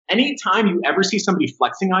anytime you ever see somebody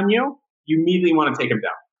flexing on you, you immediately want to take them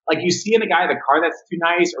down. Like you see in a guy the car that's too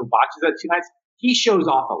nice or watches that's too nice, he shows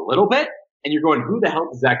off a little bit, and you're going, who the hell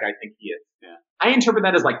does that guy think he is? Yeah. I interpret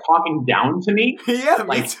that as like talking down to me. Yeah,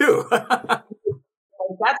 like, me too.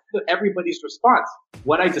 That's everybody's response.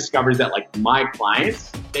 What I discovered is that like my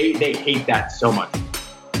clients, they hate that so much.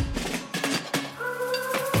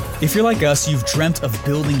 If you're like us, you've dreamt of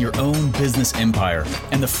building your own business empire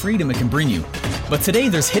and the freedom it can bring you. But today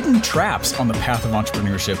there's hidden traps on the path of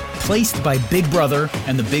entrepreneurship placed by Big Brother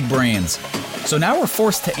and the big brands. So now we're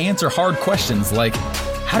forced to answer hard questions like,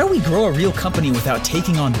 how do we grow a real company without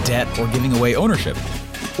taking on debt or giving away ownership?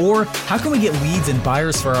 Or how can we get leads and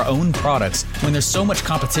buyers for our own products when there's so much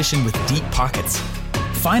competition with deep pockets?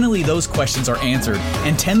 Finally, those questions are answered,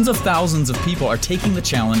 and tens of thousands of people are taking the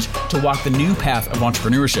challenge to walk the new path of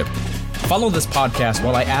entrepreneurship. Follow this podcast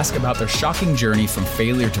while I ask about their shocking journey from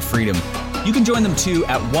failure to freedom. You can join them too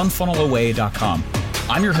at onefunnelaway.com.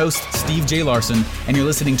 I'm your host, Steve J. Larson, and you're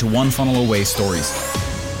listening to One Funnel Away Stories.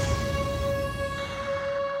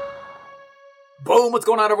 Boom! What's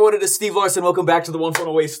going on, everyone? It is Steve Larson. Welcome back to the One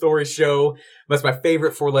Funnel Away Stories show. That's my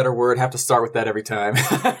favorite four-letter word. Have to start with that every time.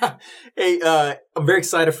 Hey, I'm very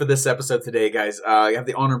excited for this episode today, guys. I have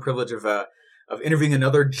the honor and privilege of interviewing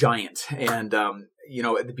another giant. And,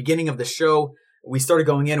 at the beginning of the show, we started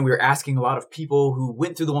going in and we were asking a lot of people who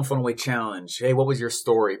went through the One Funnel Away challenge. Hey, what was your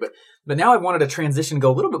story? But now I wanted to transition,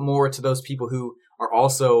 go a little bit more to those people who are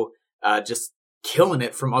also just killing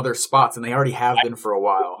it from other spots, and they already have been for a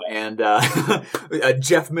while. And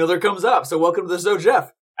Jeff Miller comes up. So welcome to the show,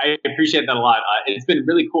 Jeff. I appreciate that a lot. It's been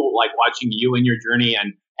really cool, like watching you and your journey,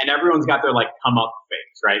 and everyone's got their like come up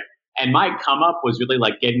phase, right? And my come up was really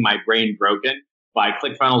like getting my brain broken by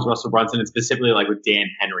ClickFunnels, Russell Brunson, and specifically like with Dan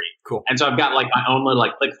Henry. Cool. And so I've got like my own little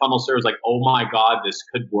like ClickFunnels servers, like, oh my God, this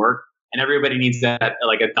could work. And everybody needs that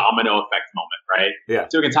like a domino effect moment, right? Yeah.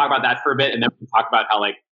 So we can talk about that for a bit, and then we can talk about how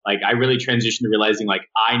like I really transitioned to realizing like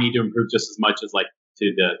I need to improve just as much as like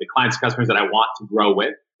to the clients and customers that I want to grow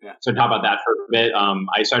with. Yeah. So talk about that for a bit.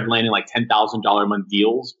 I started landing like $10,000 a month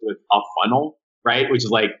deals with a funnel, right? Which is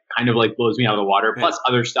like kind of like blows me out of the water, plus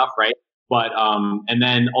other stuff, right? But and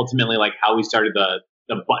then ultimately like how we started the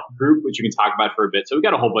Butt group, which you can talk about for a bit. So we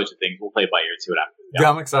got a whole bunch of things. We'll play it by ear and see what happens. Yeah,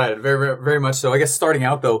 I'm excited. Very, very, very much so. I guess starting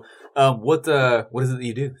out though, what is it that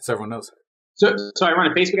you do so everyone knows? So I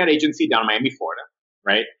run a Facebook ad agency down in Miami, Florida,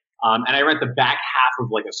 right? And I rent the back half of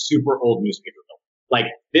like a super old newspaper building. Like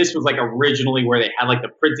this was like originally where they had like the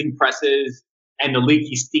printing presses and the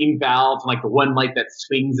leaky steam valves and like the one light that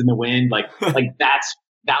swings in the wind. Like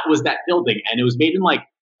that was that building, and it was made in like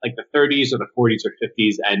the 30s or the 40s or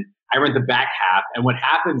 50s. And I rent the back half. And what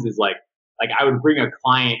happens is like I would bring a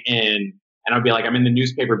client in, and I'd be like, I'm in the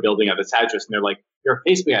newspaper building at this address, and they're like, you're a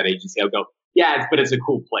Facebook ad agency. I'll go, yeah, but it's a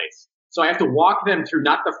cool place. So I have to walk them through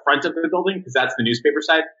not the front of the building because that's the newspaper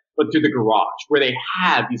side, but through the garage where they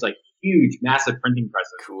have these like huge, massive printing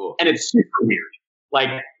presses. Cool. And it's super weird.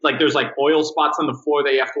 Like there's like oil spots on the floor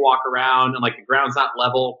that you have to walk around, and like the ground's not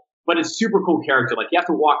level, but it's super cool character. Like you have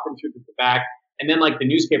to walk them through the back, and then like the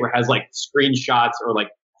newspaper has like screenshots or like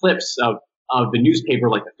clips of the newspaper,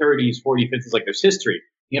 like the 30s, 40s, 50s, like there's history.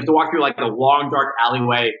 You have to walk through like a long, dark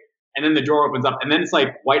alleyway, and then the door opens up, and then it's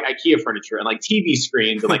like white IKEA furniture and like TV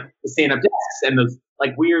screens and like the stand-up desks and those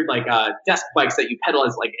like weird like desk bikes that you pedal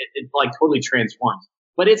as like it like totally transforms.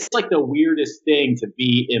 But it's like the weirdest thing to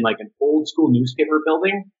be in like an old school newspaper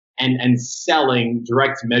building and selling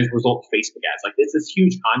direct to measure result Facebook ads. Like it's this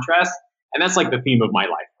huge contrast, and that's like the theme of my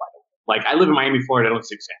life, by the way. Like I live in Miami, Florida. I don't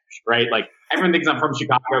speak Spanish, right? Like everyone thinks I'm from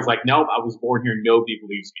Chicago. I was like, nope, I was born here. Nobody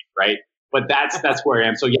believes me, right? But that's where I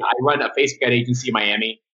am. So yeah, I run a Facebook ad agency in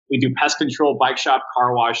Miami. We do pest control, bike shop,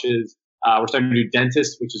 car washes. We're starting to do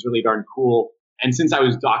dentists, which is really darn cool. And since I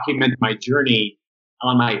was documenting my journey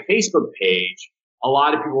on my Facebook page, a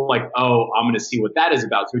lot of people were like, oh, I'm going to see what that is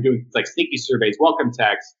about. So we're doing things like sneaky surveys, welcome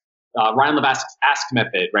text, Ryan Levesque's Ask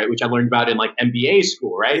method, right? Which I learned about in like MBA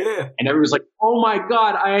school, right? Yeah. And everyone's like, oh my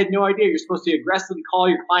God, I had no idea. You're supposed to aggressively call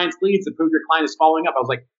your clients' leads and prove your client is following up. I was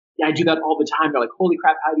like, yeah, I do that all the time. They're like, holy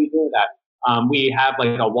crap, how do you do that? We have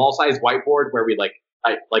like a wall-sized whiteboard where we like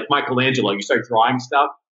Michelangelo, you start drawing stuff.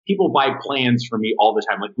 People buy plans from me all the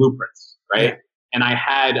time, like blueprints, right? Yeah. And I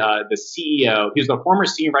had the CEO, he was the former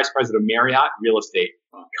senior vice president of Marriott Real Estate,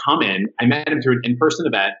 come in. I met him through an in-person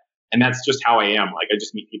event, and that's just how I am. Like I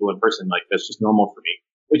just meet people in person. Like that's just normal for me,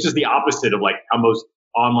 which is the opposite of like how most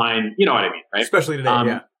online, you know what I mean, right? Especially today,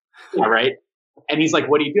 yeah. Yeah, right. And he's like,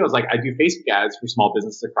 what do you do? I was like, I do Facebook ads for small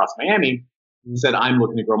businesses across Miami. He said, I'm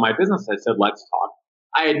looking to grow my business. I said, let's talk.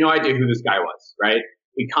 I had no idea who this guy was, right?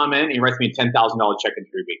 We come in, and he writes me a $10,000 check in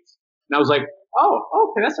 3 weeks. And I was like,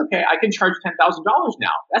 oh, okay, that's okay. I can charge $10,000 now.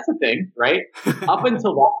 That's a thing, right? Up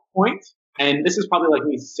until that point, and this is probably like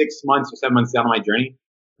maybe 6 months or 7 months down my journey.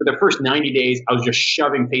 For the first 90 days, I was just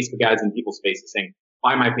shoving Facebook ads in people's faces saying,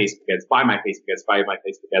 buy my Facebook ads, buy my Facebook ads, buy my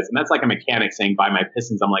Facebook ads. And that's like a mechanic saying, buy my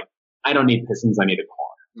Pistons. I'm like, I don't need Pistons. I need a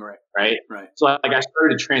car. Right. So like I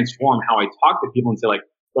started to transform how I talk to people and say like,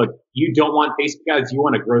 look, you don't want Facebook ads. You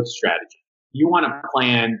want a growth strategy. You want a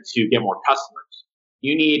plan to get more customers.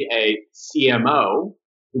 You need a CMO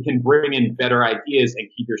who can bring in better ideas and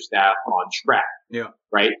keep your staff on track. Yeah.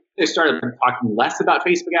 Right. They started talking less about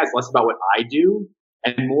Facebook ads, less about what I do,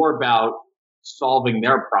 and more about solving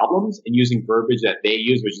their problems and using verbiage that they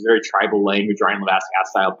use, which is very tribal language, Ryan Levasque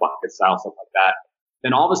style, bucket style, stuff like that.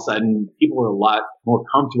 Then all of a sudden, people were a lot more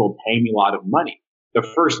comfortable paying me a lot of money. The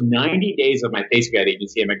first 90 days of my Facebook ad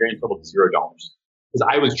agency, I made a grand total of $0 because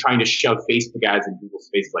I was trying to shove Facebook ads in people's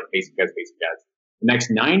faces like Facebook ads. The next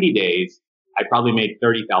 90 days, I probably made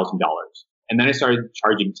 $30,000. And then I started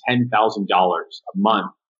charging $10,000 a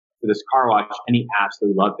month for this car wash, and he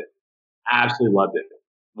absolutely loved it. Absolutely loved it.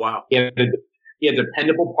 Wow. He had a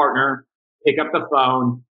dependable partner, pick up the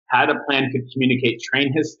phone, had a plan, could communicate,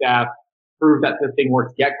 train his staff, prove that the thing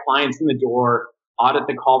worked, get clients in the door, audit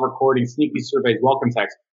the call recording, sneaky surveys, welcome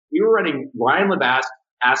text. We were running Ryan Levasque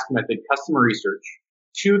Ask Method customer research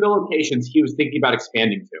to the locations he was thinking about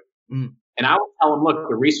expanding to. And I would tell him, look,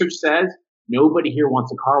 the research says nobody here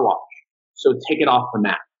wants a car wash. So take it off the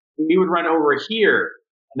map. We would run over here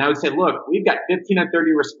and I would say, look, we've got 15 or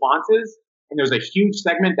 30 responses and there's a huge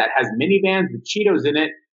segment that has minivans with Cheetos in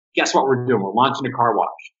it. Guess what we're doing? We're launching a car wash.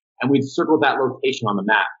 And we'd circle that location on the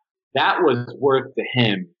map. That was worth to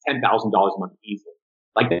him $10,000 a month easily.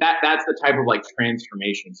 Like that's the type of like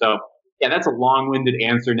transformation. So yeah, that's a long-winded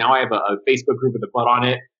answer. Now I have a Facebook group with a butt on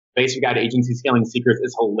it. Facebook Ad Agency Scaling Secrets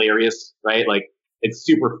is hilarious, right? Like it's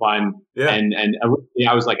super fun. Yeah. And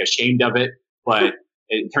I was like ashamed of it, but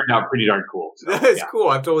it turned out pretty darn cool. So, That's cool.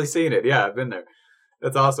 I've totally seen it. Yeah, I've been there.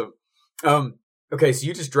 That's awesome. Okay, so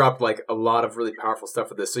you just dropped like a lot of really powerful stuff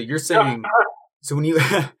with this. So you're saying, so when you,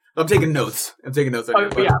 I'm taking notes. On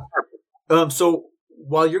your yeah. So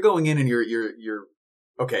while you're going in and you're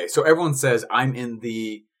okay, so everyone says I'm in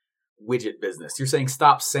the widget business. You're saying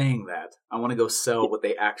stop saying that. I want to go sell what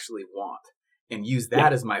they actually want and use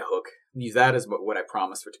that as my hook. Use that as what I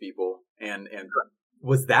promised for people. And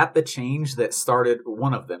was that the change that started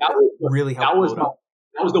one of them that really helped?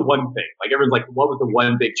 That was the one thing. Like everyone's like, what was the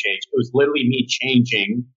one big change? It was literally me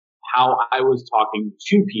changing how I was talking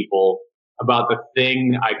to people about the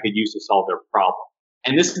thing I could use to solve their problem.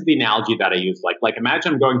 And this is the analogy that I use. Like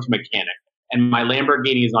imagine I'm going to a mechanic and my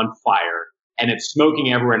Lamborghini is on fire and it's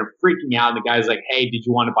smoking everywhere and I'm freaking out. And the guy's like, hey, did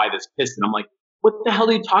you want to buy this piston? I'm like, what the hell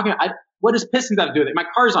are you talking about? What does pistons have to do with it? My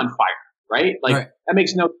car's on fire, right? Like that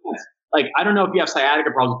makes no sense. Like, I don't know if you have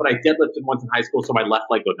sciatica problems, but I deadlifted once in high school, so my left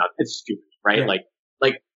leg goes nuts. It's stupid, right? Yeah.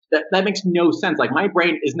 Like that makes no sense. Like my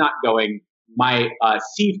brain is not going, my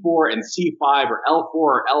C4 and C5 or L4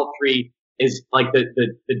 or L3 is like the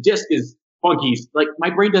disc is funky. Like my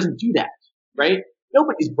brain doesn't do that, right?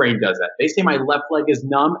 Nobody's brain does that. They say my left leg is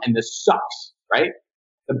numb and this sucks, right?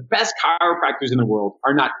 The best chiropractors in the world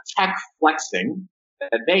are not tech flexing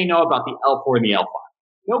that they know about the L4 and the L5.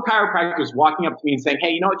 No chiropractor is walking up to me and saying, hey,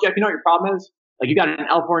 you know what, Jeff, you know what your problem is? Like you got an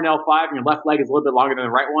L4 and L5 and your left leg is a little bit longer than the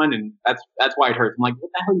right one and that's why it hurts. I'm like, what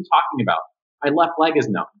the hell are you talking about? My left leg is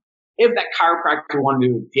numb. If that chiropractor wanted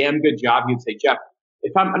to do a damn good job, he'd say, Jeff,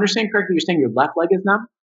 if I'm understanding correctly, you're saying your left leg is numb?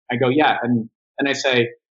 I go, yeah. And I say,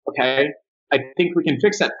 okay, I think we can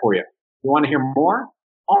fix that for you. You want to hear more?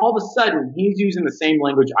 All of a sudden, he's using the same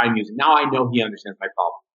language I'm using. Now I know he understands my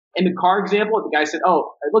problem. In the car example, the guy said,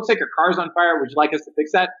 oh, it looks like your car's on fire. Would you like us to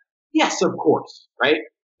fix that? Yes, of course, right?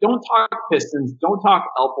 Don't talk pistons. Don't talk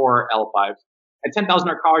L4 or L5s. At $10,000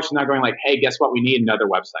 car, she's not going like, hey, guess what? We need another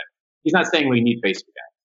website. He's not saying we need Facebook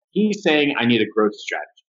ads. He's saying I need a growth strategy.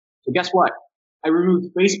 So guess what? I removed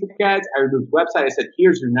Facebook ads. I removed website. I said,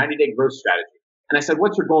 here's your 90-day growth strategy. And I said,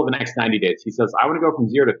 what's your goal of the next 90 days? He says, I want to go from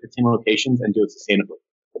 0 to 15 locations and do it sustainably.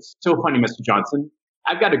 It's so funny, Mr. Johnson.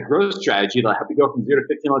 I've got a growth strategy that'll help you go from 0 to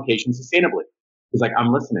 15 locations sustainably. He's like,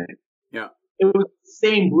 I'm listening. Yeah. It was the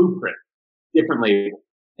same blueprint, different label.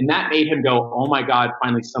 And that made him go, oh my God,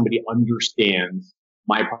 finally somebody understands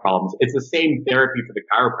my problems. It's the same therapy for the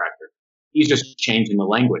chiropractor. He's just changing the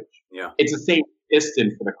language. Yeah. It's the same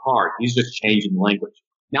piston for the car. He's just changing the language.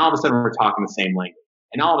 Now all of a sudden we're talking the same language.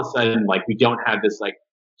 And all of a sudden, like, we don't have this like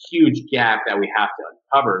huge gap that we have to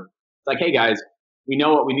uncover. It's like, hey guys, we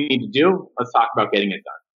know what we need to do. Let's talk about getting it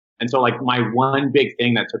done. And so like my one big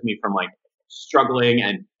thing that took me from like struggling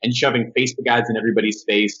and shoving Facebook ads in everybody's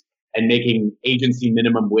face and making agency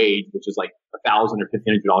minimum wage, which is like $1,000 or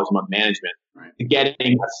 $1,500 a month management, to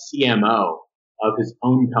getting a CMO of his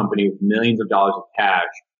own company with millions of dollars of cash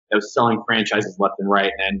that was selling franchises left and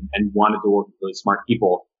right and wanted to work with really smart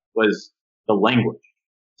people was the language.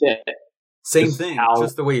 Same thing,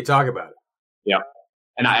 just the way you talk about it. Yeah.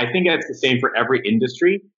 And I think it's the same for every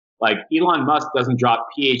industry. Like Elon Musk doesn't drop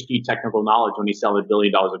PhD technical knowledge when he sells $1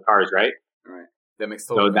 billion of cars, right? Right. That makes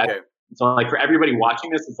total sense. Okay. So like for everybody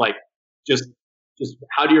watching this, it's like, just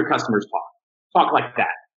how do your customers talk? Talk like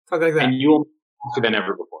that. Talk like that. And you will be faster than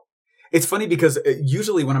ever before. It's funny because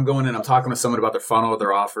usually when I'm going in, I'm talking to someone about their funnel or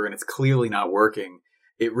their offer and it's clearly not working.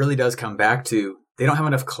 It really does come back to they don't have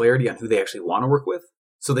enough clarity on who they actually want to work with.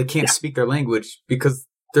 So they can't speak their language because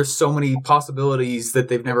there's so many possibilities that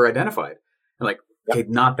they've never identified. And like, okay,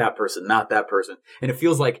 not that person, not that person. And it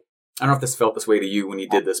feels like, I don't know if this felt this way to you when you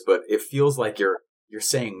did this, but it feels like you're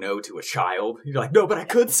saying no to a child. You're like, no, but I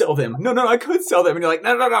could sell them. No, I could sell them. And you're like,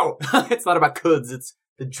 no. It's not about coulds. It's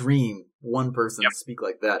the dream. One person speak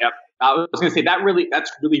like that. Yep. I was going to say that's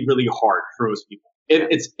really, really hard for most people.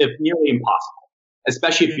 It's nearly impossible,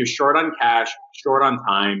 especially if you're short on cash, short on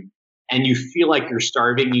time, and you feel like you're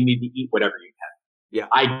starving. You need to eat whatever you can. Yeah,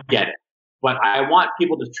 I get it, but I want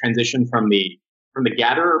people to transition from the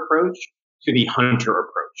gatherer approach to the hunter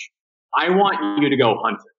approach. I want you to go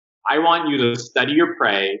hunting. I want you to study your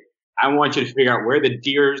prey. I want you to figure out where the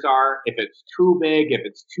deers are, if it's too big, if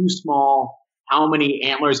it's too small, how many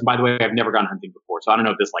antlers. And by the way, I've never gone hunting before, so I don't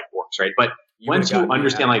know if this like works, right? But once you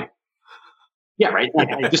understand, right? Like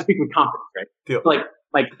I just speak with confidence, right? Deal.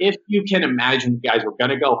 Like if you can imagine, guys, we're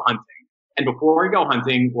going to go hunting, and before we go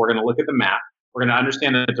hunting, we're going to look at the map. We're going to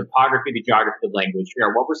understand the topography, the geography, the language, figure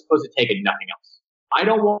out what we're supposed to take and nothing else. I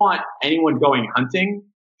don't want anyone going hunting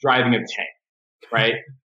driving a tank, right?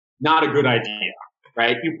 Not a good idea,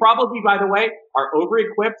 right? You probably, by the way, are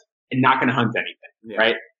over-equipped and not going to hunt anything,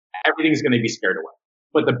 right? Everything's going to be scared away.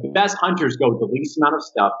 But the best hunters go with the least amount of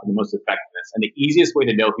stuff and the most effectiveness. And the easiest way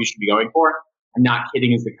to know who you should be going for, I'm not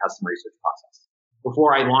kidding, is the customer research process.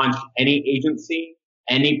 Before I launch any agency,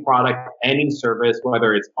 any product, any service,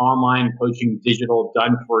 whether it's online, coaching, digital,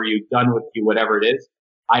 done for you, done with you, whatever it is,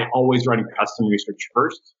 I always run customer research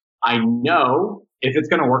first. I know if it's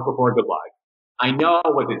going to work before good luck. I know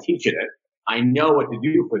what to teach it. I know what to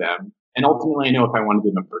do for them. And ultimately, I know if I want to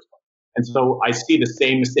do them in the first place. And so I see the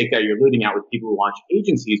same mistake that you're alluding at with people who launch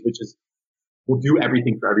agencies, which is we'll do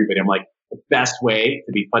everything for everybody. I'm like, the best way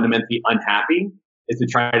to be fundamentally unhappy is to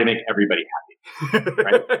try to make everybody happy.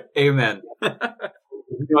 Right? Amen.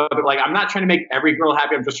 Like, I'm not trying to make every girl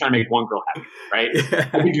happy. I'm just trying to make one girl happy. Right?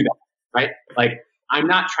 I can do that. Right? Like, I'm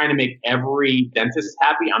not trying to make every dentist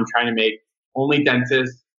happy. I'm trying to make only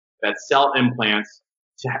dentists that sell implants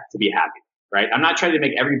to be happy. Right? I'm not trying to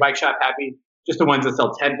make every bike shop happy. Just the ones that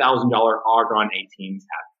sell $10,000 Argon 18s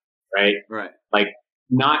happy. Right? Like,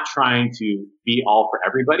 not trying to be all for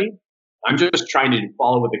everybody. I'm just trying to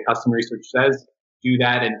follow what the customer research says, do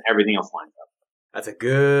that, and everything else lines up. That's a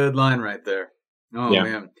good line right there. Oh,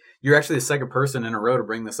 man. You're actually the second person in a row to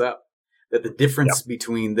bring this up. That the difference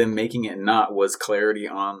between them making it and not was clarity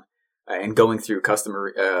on and going through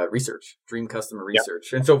customer research, dream customer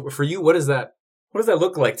research. And so for you, what does that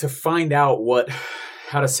look like to find out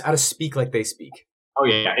how to speak like they speak? Oh,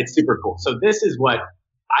 yeah. It's super cool. So this is what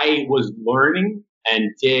I was learning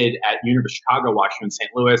and did at University of Chicago, Washington,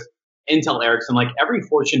 St. Louis, Intel, Ericsson, like every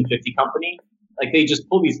Fortune 50 company, like they just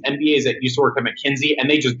pull these MBAs that used to work at McKinsey and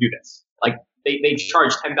they just do this. Like they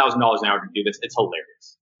charge $10,000 an hour to do this. It's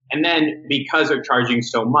hilarious. And then because they're charging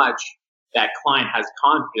so much, that client has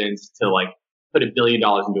confidence to like put $1 billion into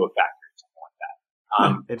a factory or something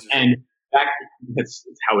like that. And that's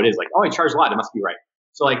how it is. Like, oh, I charge a lot. It must be right.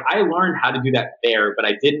 So like I learned how to do that there, but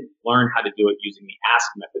I didn't learn how to do it using the Ask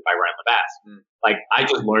method by Ryan Labasse. Like I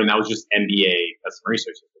just learned that was just MBA customer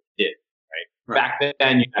research that we did, right? Back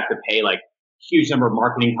then you have to pay like huge number of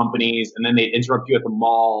marketing companies and then they'd interrupt you at the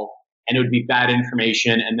mall and it would be bad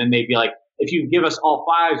information. And then they'd be like, if you give us all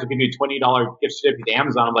fives, we'll give you a $20 gift certificate to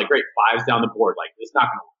Amazon. I'm like, great, fives down the board. Like it's not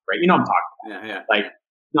going to work, right? You know what I'm talking about. Like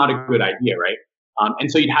not a good idea, right?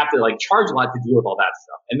 And so you'd have to like charge a lot to deal with all that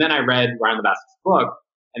stuff. And then I read Ryan Labasse's book,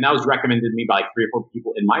 and that was recommended to me by like 3 or 4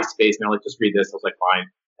 people in my space. And they're like, just read this. I was like, fine.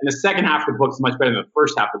 And the second half of the book is much better than the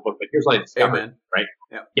first half of the book. But here's what I discovered, right?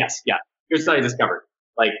 Yeah. Yes. Yeah. Here's what I discovered.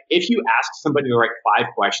 Like if you ask somebody the right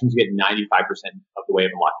 5 questions, you get 95% of the way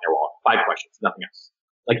of unlocking their wallet. 5 questions, nothing else.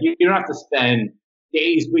 Like you don't have to spend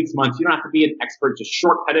days, weeks, months. You don't have to be an expert. Just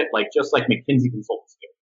shortcut it, just like McKinsey consultants do.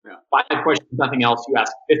 5 questions, nothing else. You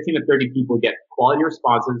ask 15 to 30 people, get quality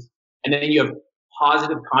responses, and then you have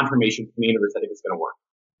positive confirmation from the universe that it's going to work.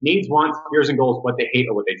 Needs, wants, fears, and goals, what they hate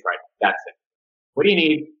or what they tried. That's it. What do you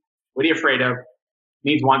need? What are you afraid of?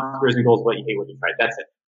 Needs, wants, fears, and goals, what you hate, what you tried. That's it.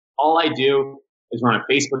 All I do is run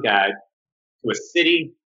a Facebook ad to a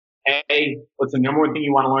city. Hey, what's the number one thing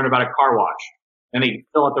you want to learn about a car wash? And they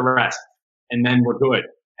fill out the rest. And then we're good.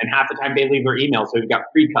 And half the time they leave their email, so we've got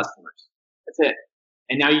free customers. That's it.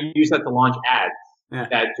 And now you use that to launch ads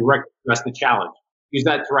that directly address the challenge. Use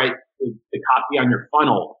that to write the copy on your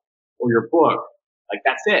funnel or your book. Like,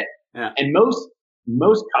 that's it. Yeah. And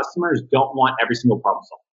most customers don't want every single problem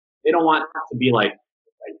solved. They don't want to be like,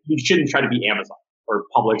 you shouldn't try to be Amazon or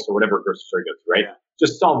Publix or whatever grocery store you go to, right? Yeah.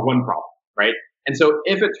 Just solve one problem, right? And so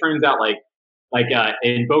if it turns out like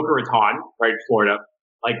in Boca Raton, right, Florida,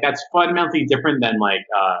 like that's fundamentally different than like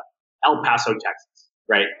El Paso, Texas,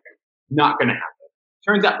 right? Not going to happen.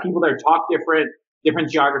 Turns out people there talk different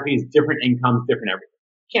geographies, different incomes, different everything.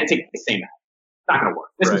 You can't take the same ad. It's not going to work.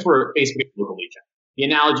 This is where Facebook is local lead gen. The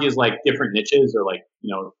analogy is like different niches, or like,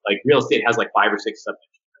 you know, like real estate has like 5 or 6 sub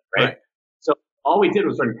niches, right? So all we did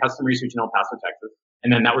was run custom research in El Paso, Texas,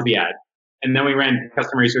 and then that was the ad. And then we ran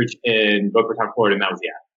custom research in Boca Raton, Florida, and that was the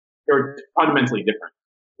ad. They were fundamentally different,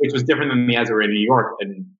 which was different than the ads that were in New York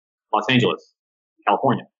and Los Angeles,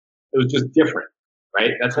 California. It was just different,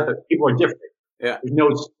 right? That's how people are different. Yeah. There's no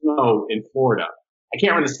snow in Florida. I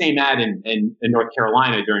can't run the same ad in North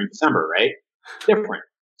Carolina during December, right? Different.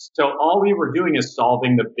 So all we were doing is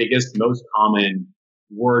solving the biggest, most common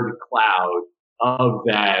word cloud of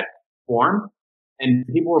that form, and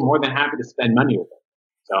people were more than happy to spend money with it.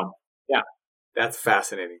 So, yeah. That's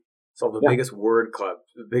fascinating. Solve the biggest word cloud,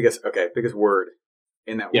 biggest word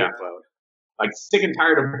in that word cloud. Like sick and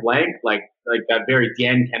tired of blank, like that very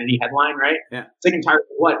Dan Kennedy headline, right? Yeah. Sick and tired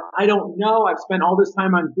of what? I don't know. I've spent all this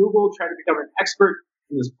time on Google trying to become an expert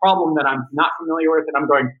in this problem that I'm not familiar with, and I'm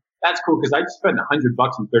going, that's cool because I just spent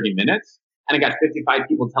 $100 in 30 minutes, and I got 55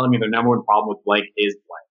 people telling me their number one problem with blank is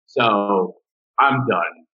blank. So I'm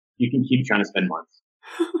done. You can keep trying to spend months.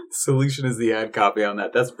 Solution is the ad copy on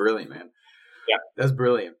that. That's brilliant, man. Yeah. That's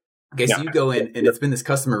brilliant. Okay, so you go in, and it's been this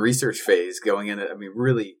customer research phase going in. I mean,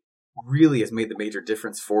 really has made the major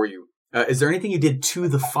difference for you. Is there anything you did to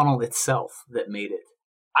the funnel itself that made it?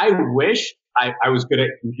 I wish I was good at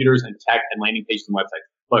computers and tech and landing pages and websites.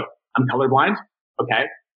 Look, I'm colorblind. Okay.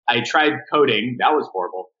 I tried coding. That was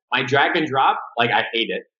horrible. My drag and drop, like, I hate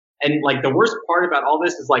it. And like the worst part about all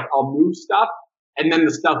this is like I'll move stuff and then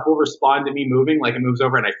the stuff will respond to me moving, like it moves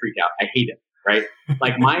over and I freak out. I hate it. Right.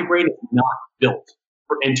 Like my brain is not built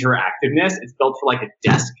for interactiveness. It's built for like a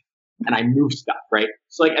desk, and I move stuff. Right.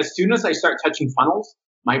 So like as soon as I start touching funnels,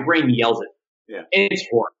 my brain yells at me. Yeah. It's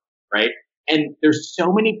horrible. Right. And there's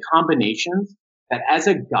so many combinations that as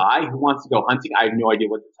a guy who wants to go hunting, I have no idea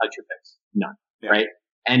what to touch or fix. None. Yeah. Right.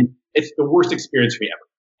 And it's the worst experience for me ever.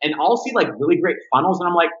 And I'll see like really great funnels and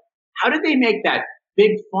I'm like, how did they make that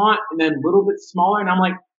big font and then a little bit smaller? And I'm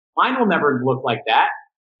like, mine will never look like that.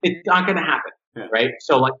 It's not going to happen. Yeah. Right.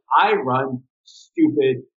 So like I run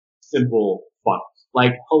stupid, simple funnels,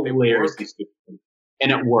 like hilariously stupid.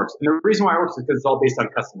 And it works. And the reason why it works is because it's all based on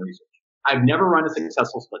customer research. I've never run a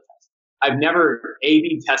successful split test. I've never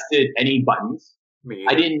A/B tested any buttons.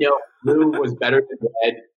 I didn't know blue was better than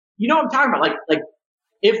red. You know what I'm talking about? Like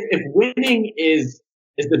if winning is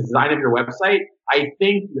the design of your website, I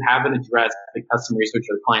think you haven't addressed the customer research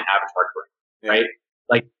or the client avatar correctly, right?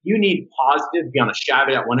 Like you need positive, be on a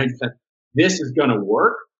shout it at 100%. This is going to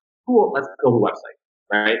work. Cool. Let's build a website,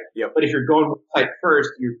 right? Yep. But if you're going website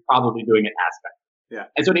first, you're probably doing an aspect. Yeah.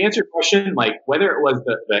 And so to answer your question, like whether it was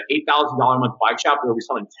the $8,000 a month bike shop where we're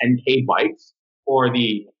selling 10K bikes, or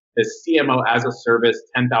the CMO as a service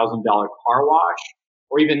 $10,000 car wash,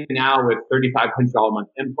 or even now with $3,500 a month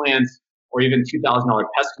implants, or even $2,000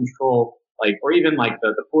 pest control, like, or even like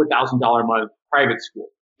the $4,000 a month private school.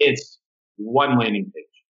 It's one landing page.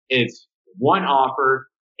 It's one offer.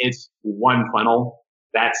 It's one funnel.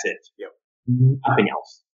 That's it. Yep. Nothing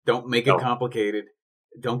else. Don't make it complicated.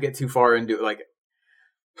 Don't get too far into it. Like,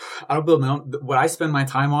 I don't build my own. What I spend my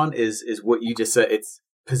time on is what you just said. It's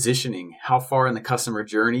positioning. How far in the customer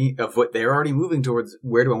journey of what they're already moving towards?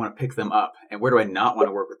 Where do I want to pick them up, and where do I not want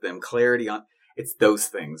to work with them? Clarity on. It's those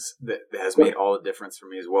things that has made all the difference for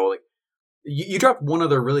me as well. Like you dropped one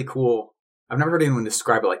other really cool. I've never heard anyone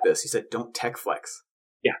describe it like this. You said, "Don't tech flex."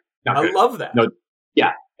 Yeah, I love that. No,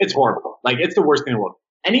 yeah, it's horrible. Like it's the worst thing in the world.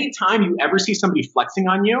 Anytime you ever see somebody flexing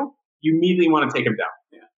on you, you immediately want to take them down.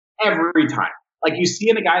 Yeah. Every time. Like you see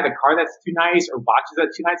in a guy the car that's too nice or watches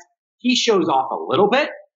that's too nice, he shows off a little bit,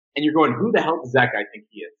 and you're going, "Who the hell does that guy think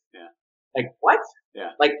he is?" Yeah. Like what? Yeah.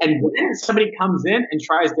 Like, and when somebody comes in and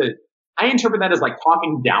tries to, I interpret that as like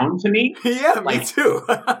talking down to me. Yeah, like, me too.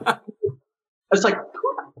 It's like,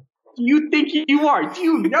 you think you are? Do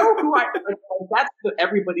you know who I? That's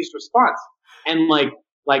everybody's response, and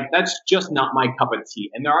that's just not my cup of tea.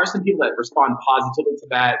 And there are some people that respond positively to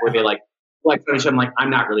that, where they I'm like, I'm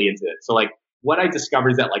not really into it. So what I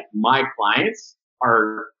discovered is that my clients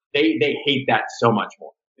are they hate that so much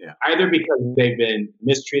more. Yeah. Either because they've been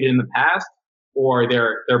mistreated in the past, or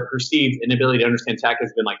their perceived inability to understand tech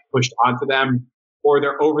has been pushed onto them, or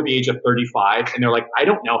they're over the age of 35 and they're like, I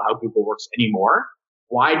don't know how Google works anymore.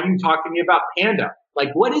 Why do you talk to me about Panda?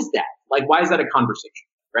 What is that? Why is that a conversation?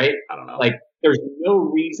 Right? I don't know. There's no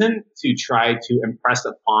reason to try to impress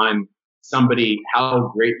upon somebody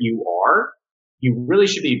how great you are. You really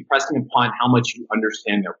should be pressing upon how much you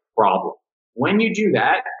understand their problem. When you do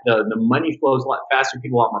that, the money flows a lot faster,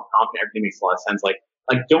 people are a lot more confident, everything makes a lot of sense.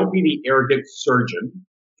 Don't be the arrogant surgeon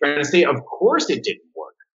trying to say, of course it didn't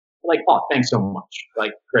work. Oh, thanks so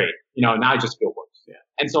much. Great. Now I just feel worse. Yeah.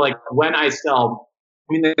 And so when I sell,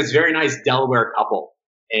 there's this very nice Delaware couple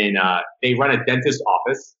and they run a dentist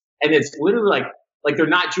office, and it's literally they're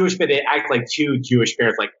not Jewish, but they act like two Jewish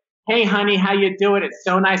parents. Hey honey, how you doing? It's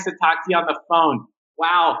so nice to talk to you on the phone.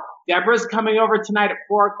 Wow. Deborah's coming over tonight at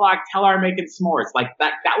 4:00. Tell her I'm making s'mores.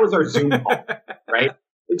 That was our Zoom call, right?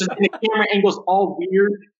 And the camera angle's all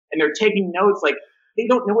weird, and they're taking notes. They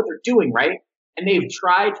don't know what they're doing, right? And they've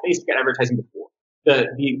tried Facebook advertising before. The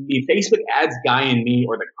Facebook ads guy in me,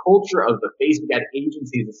 or the culture of the Facebook ad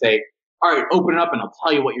agencies, to say, all right, open it up and I'll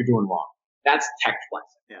tell you what you're doing wrong. That's tech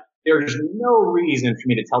flexing. Yeah. There's no reason for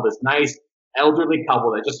me to tell this nice elderly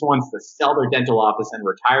couple that just wants to sell their dental office and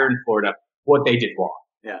retire in Florida what they did wrong.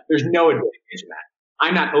 Yeah. There's no advantage in that.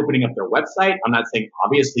 I'm not opening up their website. I'm not saying,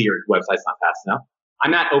 obviously, your website's not fast enough.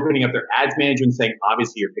 I'm not opening up their ads manager and saying,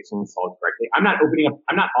 obviously, your pixel installed correctly. I'm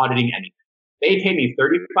not auditing anything. They paid me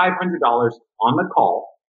 $3,500 on the call,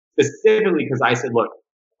 specifically because I said, look,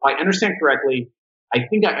 if I understand correctly, I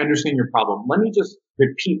think I understand your problem. Let me just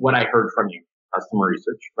repeat what I heard from you, customer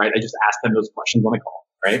research, right? I just asked them those questions on the call,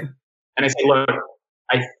 right? And I say, look,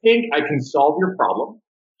 I think I can solve your problem.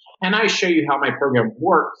 Can I show you how my program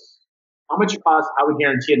works? How much it costs? I would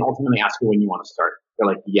guarantee, and ultimately ask you when you want to start. They're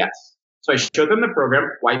like, yes. So I showed them the program,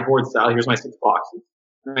 whiteboard style. Here's my 6 boxes.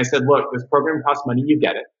 And I said, look, this program costs money. You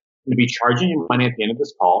get it. I'm going to be charging you money at the end of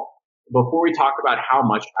this call. Before we talk about how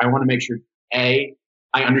much, I want to make sure, A,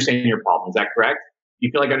 I understand your problem. Is that correct? Do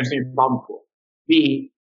you feel like I understand your problem? Cool.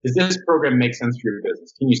 B, does this program make sense for your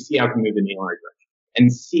business? Can you see how it can move the needle in the right direction?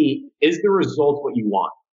 And C, is the result what you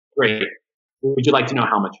want? Great. Would you like to know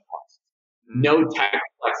how much it costs? No tech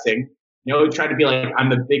flexing. No trying to be like,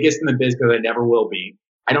 I'm the biggest in the biz because I never will be.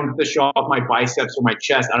 I don't get to show off my biceps or my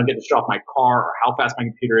chest. I don't get to show off my car or how fast my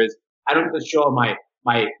computer is. I don't get to show off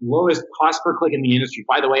my lowest cost per click in the industry.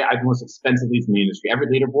 By the way, I have the most expensive leads in the industry. Every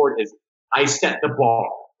leaderboard is, I set the bar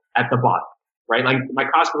at the bottom, right? My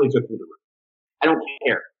cost per leads are through the roof. I don't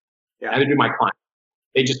care. Yeah. Neither do my clients.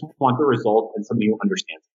 They just want the result and somebody who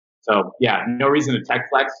understands it. So yeah, no reason to tech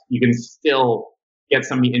flex. You can still get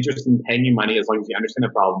somebody interested in paying you money as long as you understand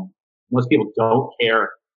the problem. Most people don't care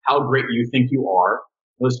how great you think you are.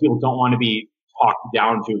 Most people don't want to be talked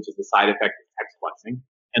down to, which is the side effect of tech flexing.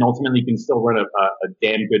 And ultimately, you can still run a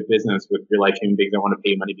damn good business with real life human beings that want to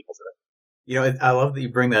pay you money because of it. I love that you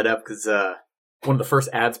bring that up because one of the first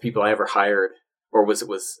ads people I ever hired, or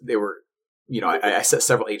they were, I set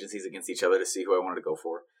several agencies against each other to see who I wanted to go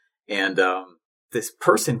for. And this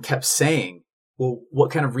person kept saying, well,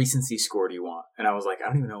 what kind of recency score do you want? And I was like, I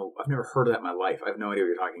don't even know. I've never heard of that in my life. I have no idea what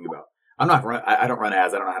you're talking about. I don't run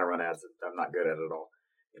ads. I don't know how to run ads. I'm not good at it at all.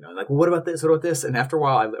 Like, well, what about this? What about this? And after a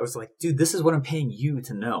while, I was like, dude, this is what I'm paying you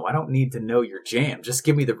to know. I don't need to know your jam. Just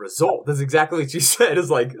give me the result. That's exactly what you said. It's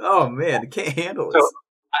like, oh man, I can't handle this. So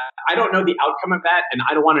I don't know the outcome of that, and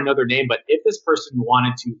I don't want to know their name, but if this person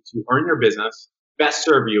wanted to earn your business, best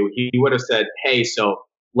serve you, he would have said, hey, so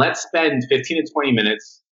let's spend 15 to 20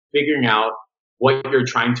 minutes figuring out what you're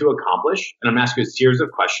trying to accomplish. And I'm going to ask you a series of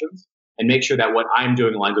questions and make sure that what I'm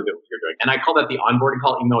doing aligns with what you're doing. And I call that the onboarding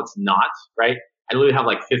call, even though it's not, right? I literally have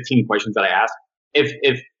 15 questions that I ask.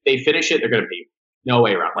 If they finish it, they're going to pay you. No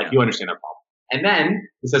way around. You understand their problem. And then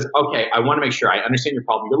he says, okay, I want to make sure I understand your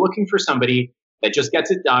problem. You're looking for somebody that just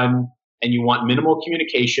gets it done, and you want minimal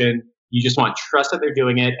communication. You just want trust that they're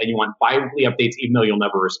doing it, and you want bi-weekly updates, even though you'll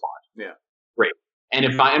never respond. Yeah. Great. And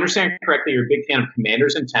if I understand correctly, you're a big fan of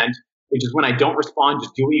commander's intent, which is when I don't respond,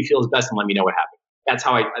 just do what you feel is best and let me know what happened. That's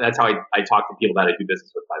how I talk to people that I do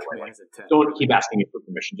business with, by the way. Don't keep asking me for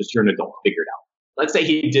permission. Just you're an adult. Figure it out. Let's say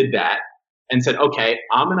he did that and said, okay,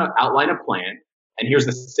 I'm going to outline a plan, and here's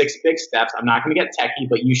the 6 big steps. I'm not going to get techie,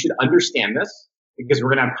 but you should understand this because we're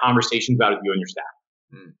going to have conversations about it with you and your staff.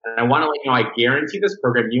 And I want to let you know, I guarantee this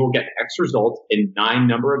program, you will get X results in 9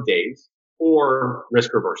 number of days or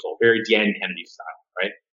risk reversal, very Dan Kennedy style,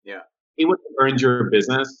 right? Yeah. It would have earned your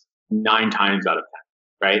business 9 times out of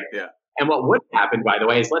 10, right? Yeah. And what would happen, by the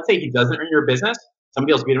way, is let's say he doesn't earn your business.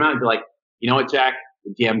 Somebody else beat him out and be like, you know what, Jack?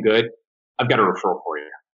 You're damn good. I've got a referral for you.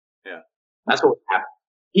 Yeah. That's what would happen.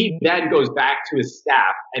 He then goes back to his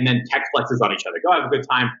staff and then tech flexes on each other. Go have a good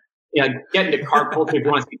time. You know, get into car culture if you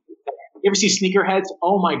want to see. You ever see sneakerheads?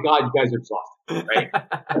 Oh my God, you guys are exhausted, right?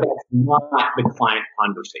 That's not the client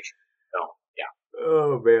conversation. So, yeah.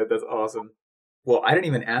 Oh man, that's awesome. Well, I didn't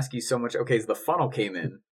even ask you so much. Okay, so the funnel came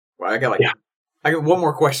in. Well, I got one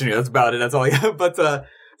more question here. That's about it. That's all I got. But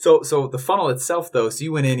so the funnel itself, though, so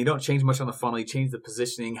you went in, you don't change much on the funnel. You change the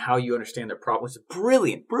positioning, how you understand their problem, which is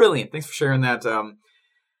brilliant. Thanks for sharing that.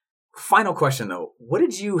 Final question, though. What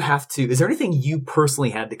did you have to, is there anything you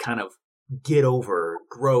personally had to kind of get over,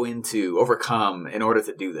 grow into, overcome in order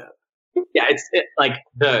to do that? Yeah, it's like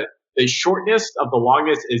the shortness of the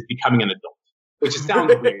longest is becoming an adult, which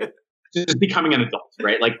sounds weird. Just becoming an adult,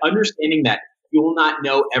 right? Like understanding that you will not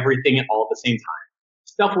know everything at all at the same time.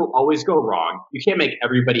 Stuff will always go wrong. You can't make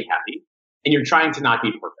everybody happy. And you're trying to not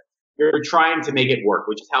be perfect. You're trying to make it work,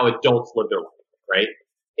 which is how adults live their life, right?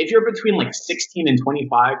 If you're between like 16 and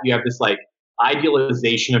 25, you have this like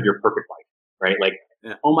idealization of your perfect life, right? Like,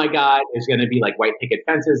 oh my God, there's going to be like white picket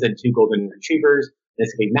fences and 2 golden retrievers. And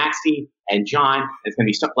it's going to be Maxie and John. And it's going to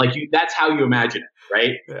be stuff like you. That's how you imagine it,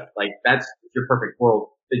 right? Yeah. Like that's your perfect world.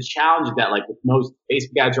 The challenge is that like with most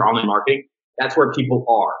Facebook ads or online marketing, that's where people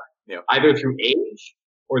are, either through age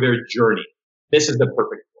or their journey. This is the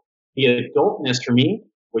perfect world. The adultness for me,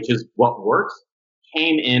 which is what works,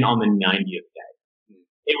 came in on the 90th day.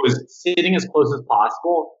 It was sitting as close as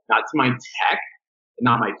possible, not to my tech,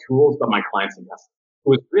 not my tools, but my clients and customers. It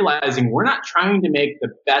was realizing we're not trying to make the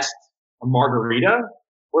best margarita.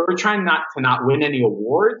 We're trying not win any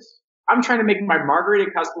awards. I'm trying to make my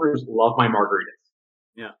margarita customers love my margaritas.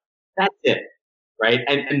 Yeah. That's it. Right.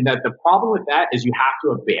 And that the problem with that is you have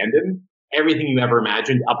to abandon everything you ever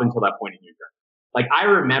imagined up until that point in your journey. Like I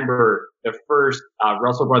remember the first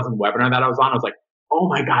Russell Brunson webinar that I was on. I was like, oh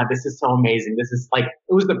my God, this is so amazing. This is like,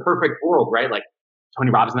 it was the perfect world, right? Like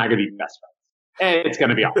Tony Robbins and I are going to be best friends. And it's going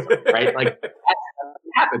to be awesome, right? Like that's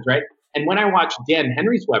what happens, right? And when I watched Dan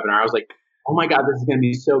Henry's webinar, I was like, oh my God, this is going to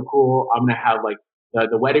be so cool. I'm going to have like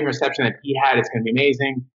the wedding reception that he had. It's going to be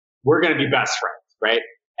amazing. We're going to be best friends, right?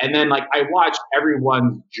 And then like I watched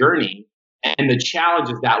everyone's journey, and the challenge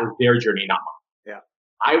is that was their journey, not mine. Yeah.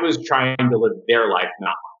 I was trying to live their life,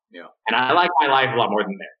 not mine. Yeah. And I like my life a lot more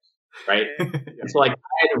than theirs, right? And so like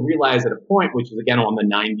I had to realize at a point, which is again on the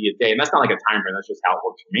 90th day, and that's not like a time frame, that's just how it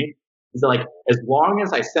works for me, is that like as long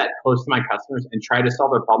as I sat close to my customers and tried to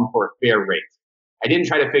solve their problem for a fair rate, I didn't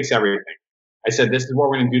try to fix everything. I said, this is what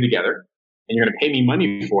we're going to do together, and you're going to pay me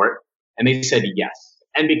money for it. And they said yes.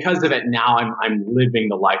 And because of it, now I'm living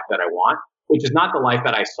the life that I want, which is not the life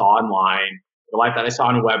that I saw online, the life that I saw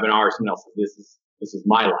in a webinar or something else. This is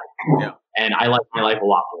my life. Yeah. And I like my life a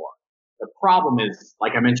lot more. The problem is,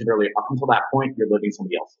 like I mentioned earlier, up until that point, you're living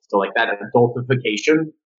somebody else's. So like that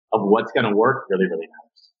adultification of what's going to work really, really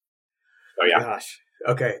matters. So yeah. Gosh.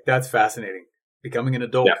 Okay. That's fascinating. Becoming an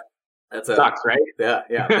adult. Yeah. That's sucks, right? Yeah.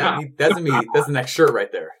 Yeah. That's the next shirt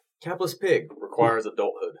right there. Capless Pig requires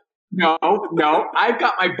adulthood. No. I've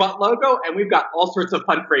got my butt logo, and we've got all sorts of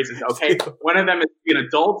fun phrases, okay? One of them is be an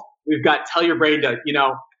adult. We've got tell your brain to,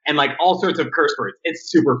 and like all sorts of curse words. It's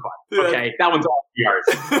super fun, okay? That one's all yours.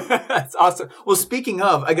 That's awesome. Well, speaking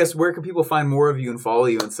of, I guess, where can people find more of you and follow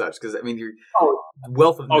you and such? Because, I mean, you're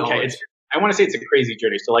wealth of knowledge. Okay, I want to say it's a crazy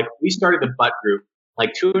journey. So, like, we started the Butt Group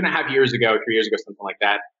like 2.5 years ago, 3 years ago, something like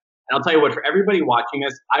that. And I'll tell you what, for everybody watching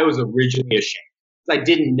this, I was originally ashamed. I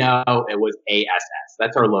didn't know it was ASS.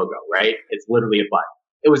 That's our logo, right? It's literally a butt.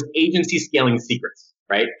 It was Agency Scaling Secrets,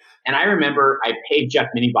 right? And I remember I paid Jeff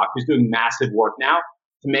Minibach, who's doing massive work now,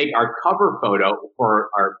 to make our cover photo for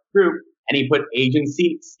our group, and he put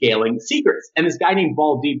Agency Scaling Secrets. And this guy named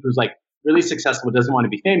Ball Deep, who's like really successful, doesn't want to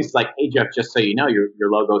be famous, is like, hey Jeff, just so you know, your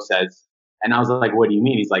logo says, and I was like, what do you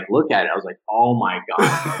mean? He's like, look at it. I was like, oh my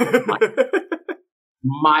God,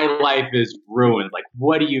 my life is ruined. Like,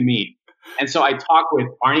 what do you mean? And so I talked with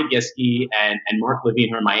Arnie Giske and Mark Levine,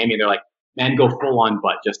 who are in Miami. They're like, man, go full on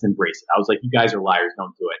butt, just embrace it. I was like, you guys are liars,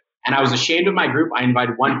 don't do it. And I was ashamed of my group. I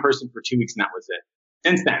invited one person for 2 weeks, and that was it.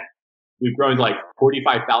 Since then, we've grown to like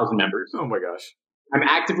 45,000 members. Oh my gosh. I'm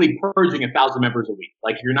actively purging 1,000 members a week.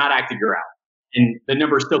 Like if you're not active, you're out. And the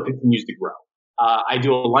number still continues to grow. I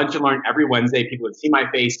do a lunch and learn every Wednesday. People would see my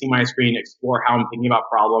face, see my screen, explore how I'm thinking about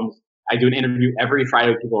problems. I do an interview every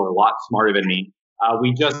Friday with people who are a lot smarter than me.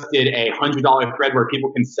 We just did a $100 thread where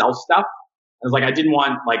people can sell stuff. I was like, I didn't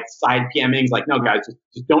want like side PMings. Like, no, guys,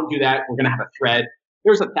 just don't do that. We're going to have a thread.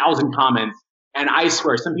 There's 1,000 comments. And I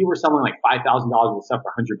swear, some people were selling like $5,000 worth of stuff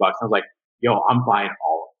for $100. I was like, yo, I'm buying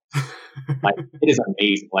all of it. Like, it is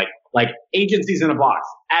amazing. Like agencies in a box,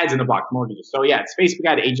 ads in a box, mortgages. So yeah, it's Facebook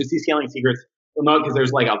ad agency scaling secrets. You'll know because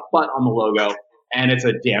there's like a butt on the logo and it's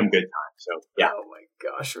a damn good time. So yeah. Oh my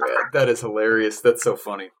gosh, man. That is hilarious. That's so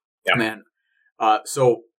funny. Yeah. Man.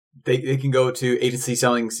 So they can go to agency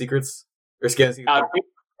selling secrets or scaling secrets?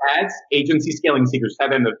 Ads, agency scaling secrets. Have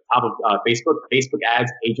them at the top of Facebook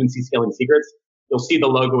ads, agency scaling secrets. You'll see the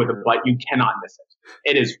logo with a butt. You cannot miss it.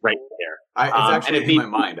 It is right there. It's actually in my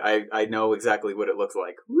mind. I know exactly what it looks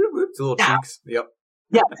like. It's little cheeks. Yep.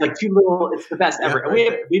 Yeah, it's like two little. It's the best ever.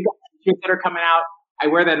 Yeah, we've got t-shirts that are coming out. I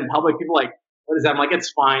wear that in public. People are like, what is that? I'm like,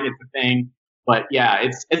 it's fine. It's a thing. But yeah,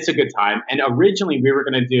 it's a good time. And originally we were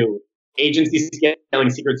going to do agency scaling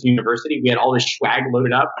secrets university. We had all this swag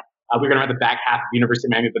loaded up. We were going to have the back half of University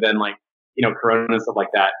of Miami, but then like, Corona and stuff like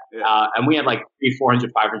that. Yeah. And we had like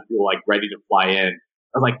 300, 500 people like ready to fly in.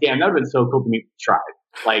 I was like, damn, that would have been so cool to meet the tribe.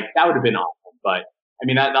 Like that would have been awesome. But I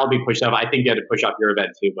mean, that'll be pushed up. I think you had to push off your event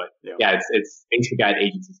too, but yeah, it's Facebook Guide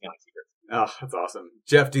Agency Scaling Secrets. Oh, that's awesome.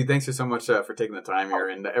 Jeff, dude, thanks so much for taking the time here,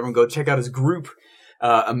 and everyone go check out his group.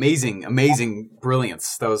 Amazing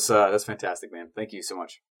brilliance. That's fantastic, man. Thank you so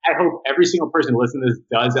much. I hope every single person listening to this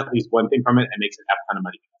does at least one thing from it and makes a ton of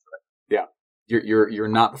money. Yeah. You're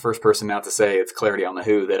not the first person now to say it's clarity on the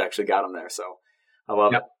who that actually got him there. So I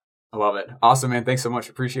love it. I love it. Awesome, man. Thanks so much.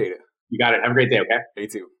 Appreciate it. You got it. Have a great day. Okay. You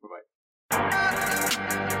too.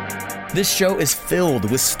 Bye-bye. This show is filled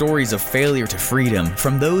with stories of failure to freedom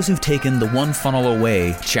from those who've taken the One Funnel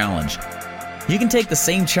Away challenge. You can take the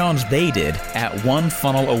same challenge they did at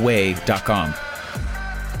onefunnelaway.com.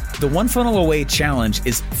 The One Funnel Away challenge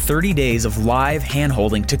is 30 days of live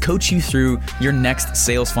handholding to coach you through your next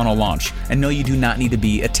sales funnel launch. And no, you do not need to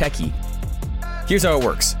be a techie. Here's how it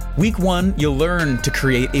works. Week 1, you'll learn to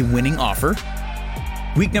create a winning offer.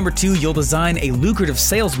 Week number 2, you'll design a lucrative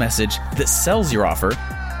sales message that sells your offer.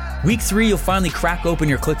 Week 3, you'll finally crack open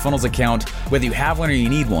your ClickFunnels account, whether you have one or you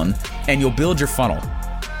need one, and you'll build your funnel.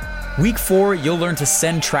 Week 4, you'll learn to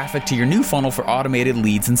send traffic to your new funnel for automated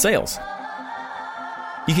leads and sales.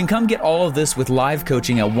 You can come get all of this with live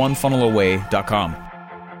coaching at onefunnelaway.com.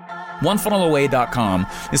 Onefunnelaway.com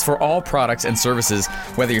is for all products and services,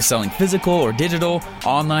 whether you're selling physical or digital,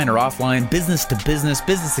 online or offline, business to business,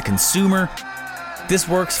 business to consumer. This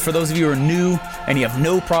works for those of you who are new and you have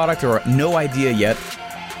no product or no idea yet.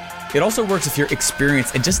 It also works if you're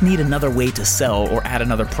experienced and just need another way to sell or add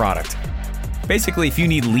another product. Basically, if you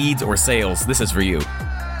need leads or sales, this is for you.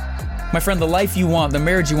 My friend, the life you want, the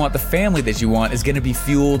marriage you want, the family that you want is going to be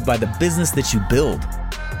fueled by the business that you build.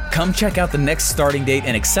 Come check out the next starting date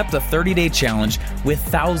and accept the 30-day challenge with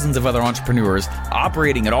thousands of other entrepreneurs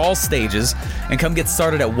operating at all stages, and come get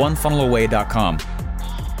started at onefunnelaway.com.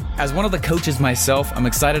 As one of the coaches myself, I'm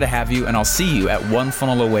excited to have you, and I'll see you at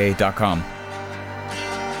onefunnelaway.com.